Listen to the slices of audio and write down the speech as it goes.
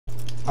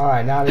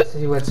Alright, now let's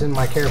see what's in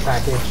my care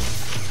package.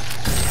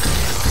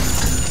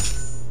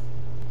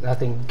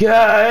 Nothing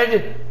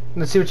good.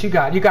 Let's see what you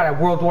got. You got a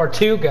World War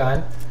II gun.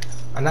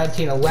 A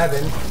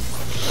 1911.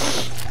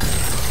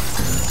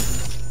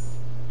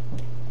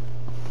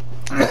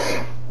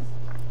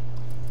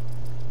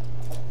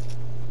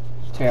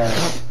 Terror.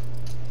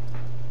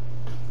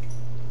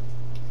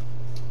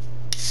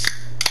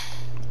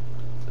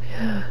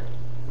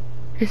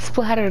 It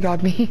splattered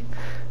on me.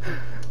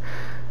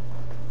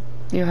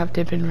 You don't have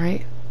dipping,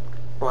 right?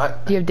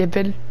 What? Do you have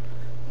dipping?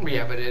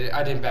 Yeah, but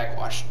I didn't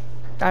backwash.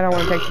 I don't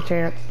want to take the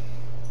chance.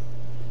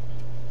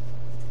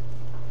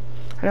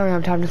 I don't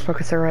have time to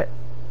smoke a cigarette.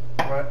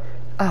 What?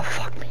 Oh,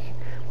 fuck me.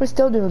 We're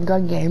still doing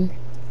gun game.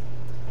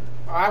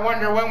 I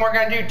wonder when we're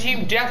gonna do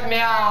team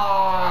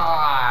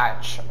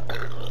deathmatch.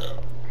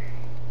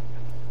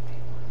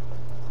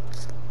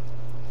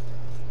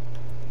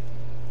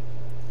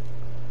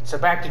 So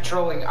back to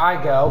trolling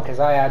I go, because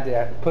I had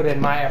to put in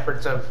my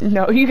efforts of...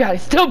 No, you gotta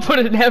still put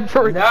in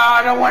effort. No,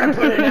 I don't want to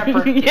put in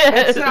effort.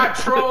 Yes. It's not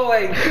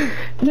trolling.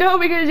 No,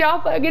 because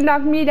y'all fucking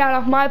knocked me down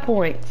off my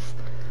points.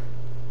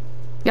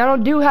 Y'all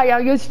don't do how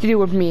y'all used to do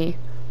with me.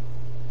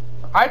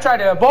 I try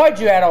to avoid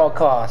you at all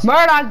costs.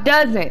 Murdoch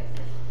doesn't.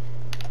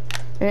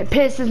 And it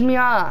pisses me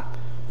off.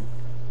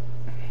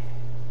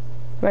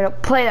 I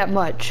don't play that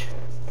much.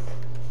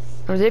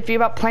 I was iffy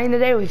about playing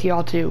today with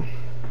y'all too.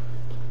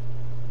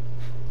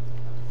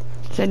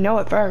 Said no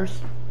at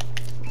first.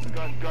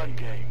 Gun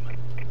game.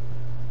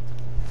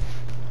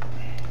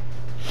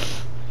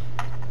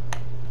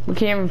 We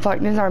can't even fuck.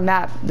 This is our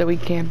map that we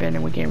camp in,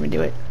 and we can't even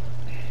do it.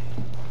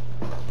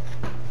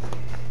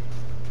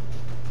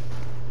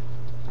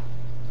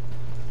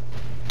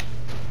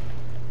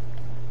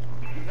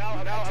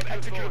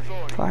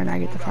 Fine, I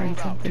get to find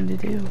something to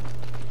do.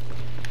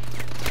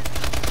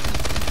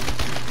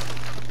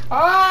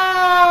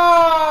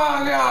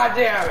 Oh, God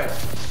damn it.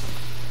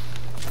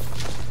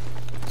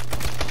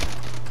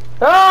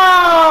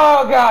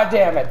 Oh, God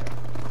damn it.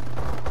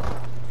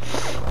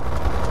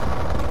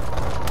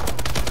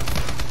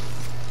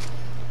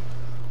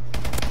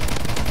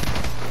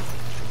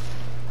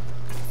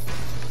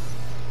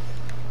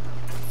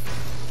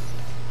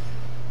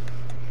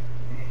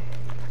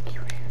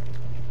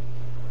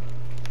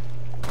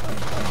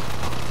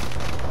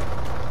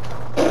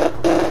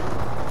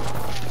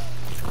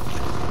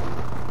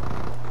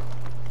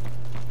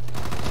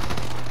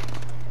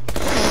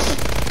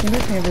 I'm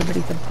guessing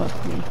everybody can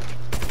fuck me.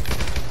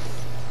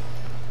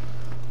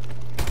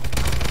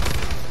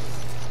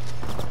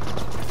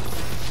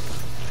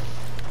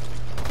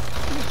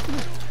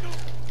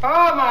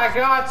 Oh my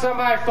God,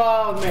 somebody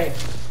followed me.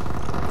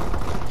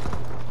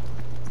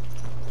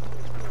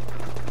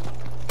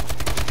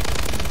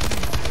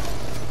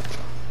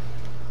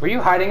 Were you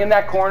hiding in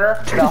that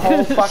corner the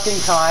whole fucking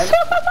time?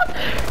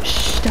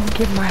 Shh, don't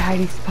give my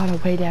hiding spot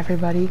away to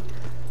everybody.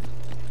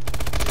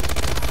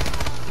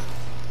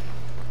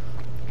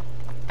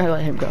 I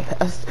let him go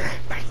past.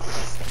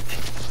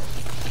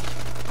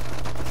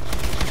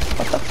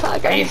 What the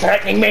fuck? Are you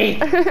threatening me?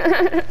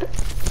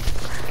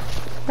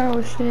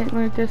 Oh shit,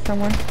 look, there's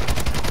someone.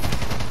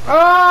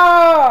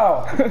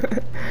 Oh!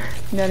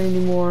 Not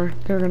anymore.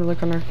 They're gonna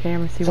look on their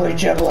camera, see Three what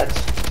giblets.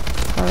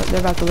 they're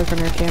about to look on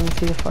their camera and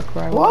see the fuck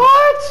where I was.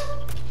 What?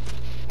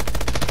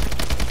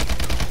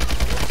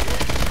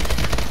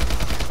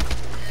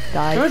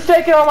 Died. Who's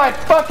taking all my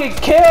fucking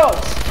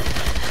kills?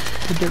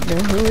 I don't know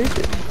who is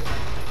it.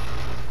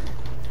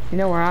 You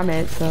know where I'm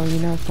at, so you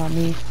know it's not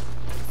me.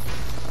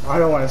 I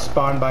don't want to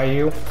spawn by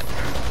you.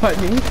 What,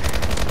 me?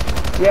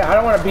 Yeah, I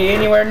don't want to be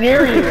anywhere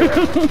near you.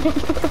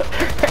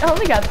 I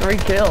only got 3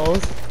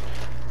 kills.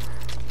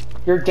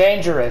 You're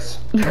dangerous.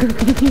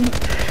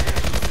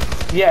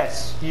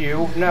 Yes,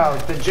 you. No,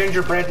 the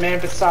gingerbread man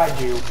beside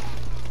you.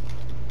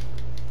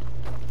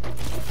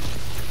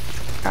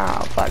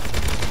 Oh, fuck.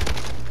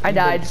 I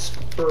died.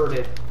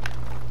 Spurted.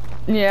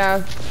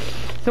 Yeah.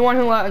 The one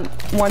who won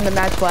the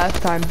match last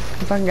time.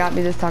 He fucking got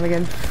me this time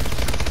again.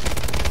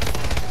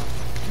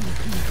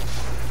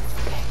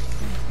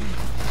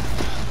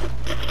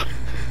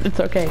 It's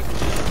okay.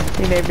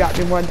 He may have got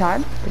me one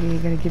time, but he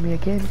ain't gonna give me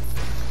again.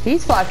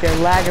 He's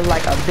fucking lagging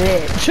like a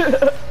bitch.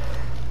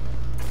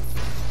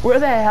 Where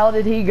the hell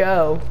did he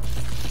go?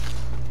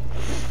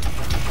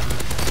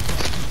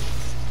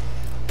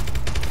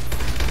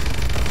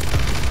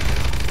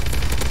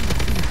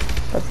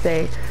 Let's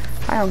say,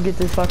 I don't get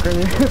this fucker.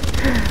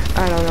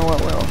 I don't know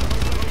what will.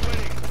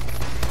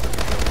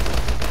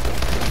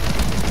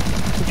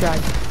 He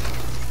tried.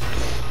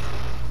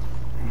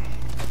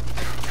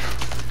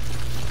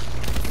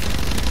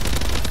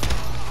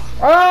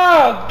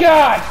 Oh,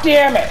 God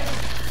damn it!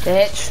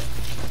 Bitch.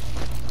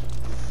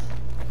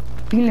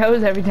 He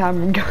knows every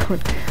time I'm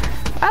going.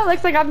 Oh,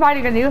 looks like I'm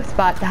finding a new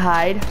spot to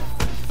hide.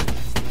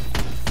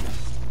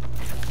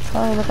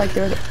 Oh, look like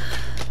there's.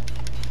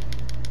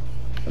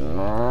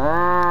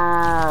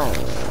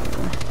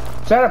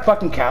 Is that a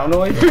fucking cow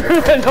noise?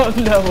 I don't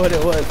know what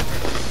it was.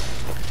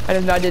 I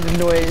just know I did the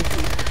noise.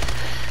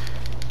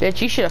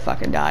 Bitch, you should have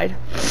fucking died.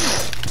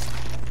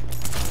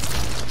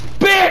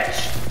 Bitch!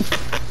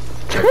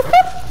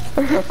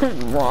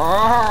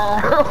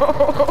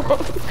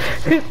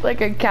 It's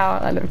like a cow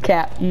and a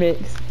cat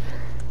mix.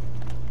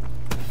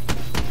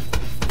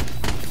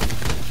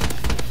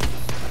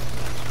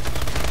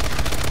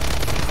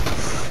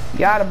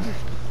 Got him.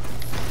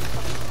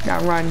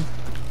 Now run.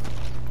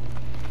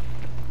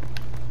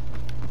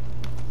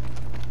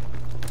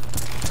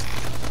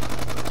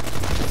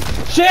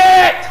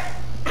 Shit!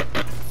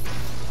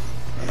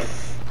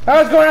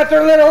 I was going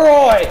after Little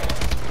Roy.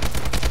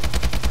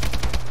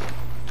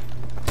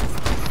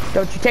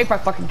 Don't you take my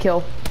fucking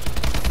kill.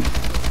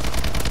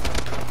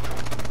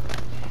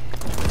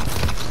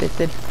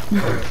 Fisted.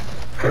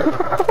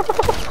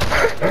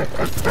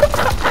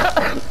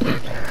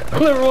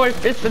 Leroy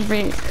fisted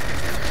me.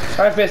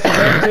 I fisted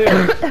him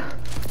too.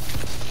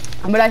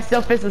 But I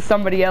still fisted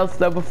somebody else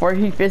though before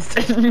he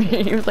fisted me.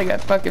 It was like a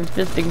fucking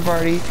fisting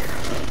party.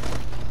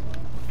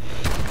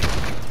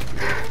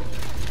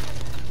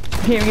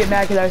 He didn't get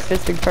mad because I was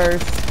fisting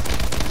first.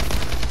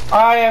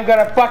 I am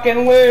gonna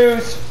fucking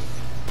lose.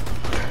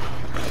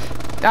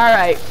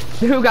 Alright,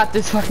 who got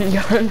this fucking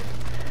gun?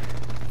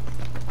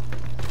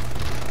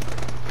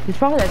 It's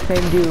probably that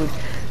same dude.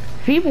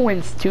 If he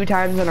wins 2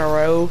 times in a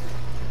row,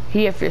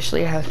 he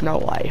officially has no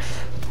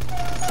life.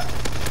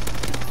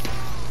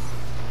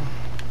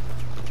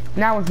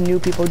 Now with new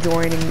people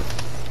joining,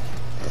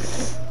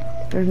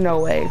 there's no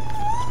way.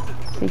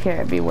 He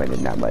can't be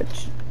winning that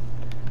much.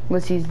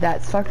 Unless he's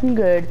that fucking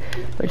good,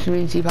 which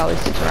means he probably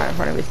sits around in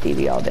front of his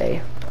TV all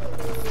day.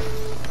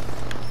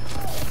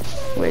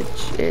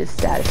 Which is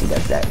sad if he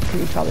does that,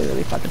 because he's probably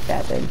really fucking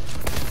fat then.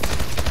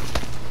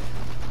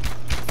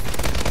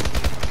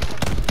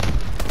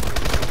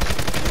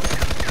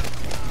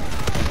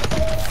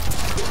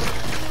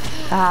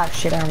 Ah,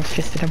 shit, I almost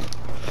fisted him.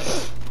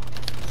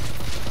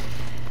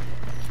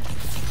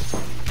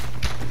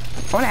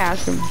 I wanna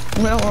ask him,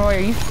 Little Roy, are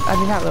you, I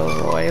mean not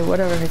Little Roy,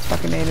 whatever his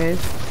fucking name is.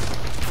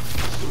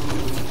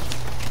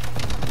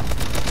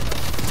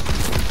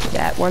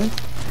 That one.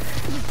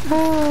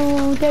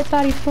 Oh, dead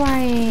body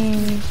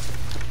flying.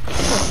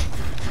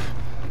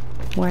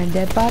 1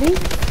 dead body,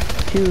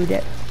 2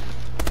 dead,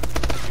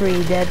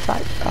 3 dead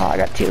bodies. Oh, I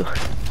got 2.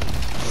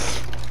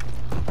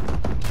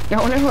 I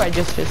wonder who I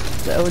just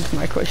fisted, that was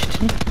my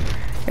question.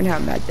 And how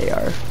mad they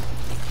are.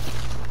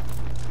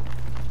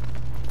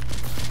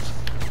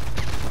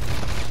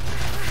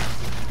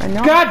 I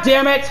know. God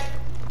damn it!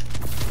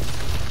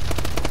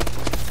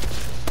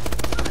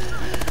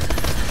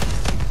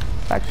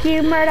 Fuck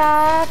you,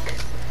 Murdoch.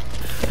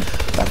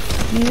 Fuck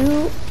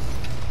you.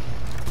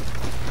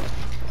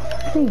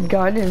 What kind of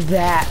gun is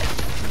that?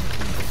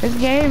 This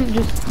game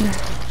just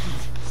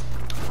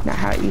not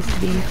how it used to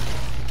be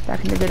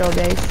back in the good old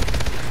days.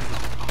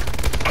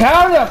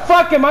 How the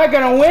fuck am I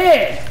gonna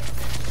win?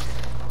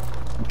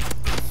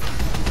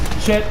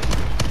 Shit. I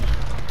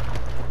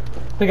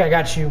think I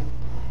got you.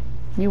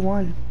 You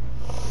won.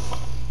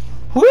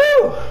 Woo!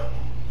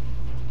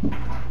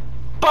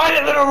 Bite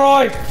it, Little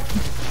Roy!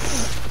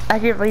 I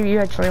can't believe you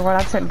actually won.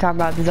 I'm sitting talking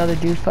about this other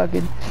dude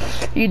fucking.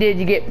 You did.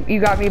 You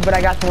got me, but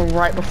I got someone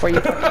right before you.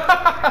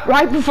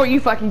 Right before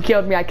you fucking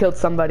killed me, I killed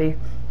somebody.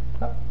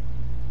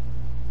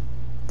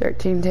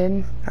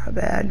 13-10. Not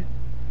bad.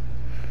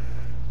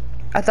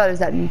 I thought it was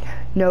that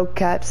no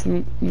caps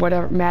and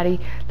whatever. Maddie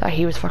thought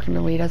he was fucking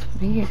the lead.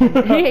 He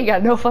ain't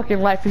got no fucking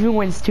life if he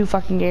wins 2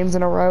 fucking games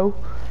in a row.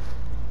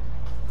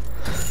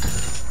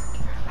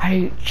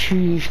 I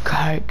cheese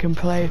cake can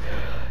play.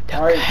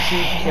 Alright,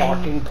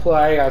 cheesecake can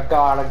play. I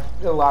got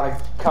a lot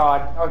of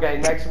COD. Okay,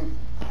 next.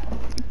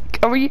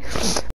 Are we?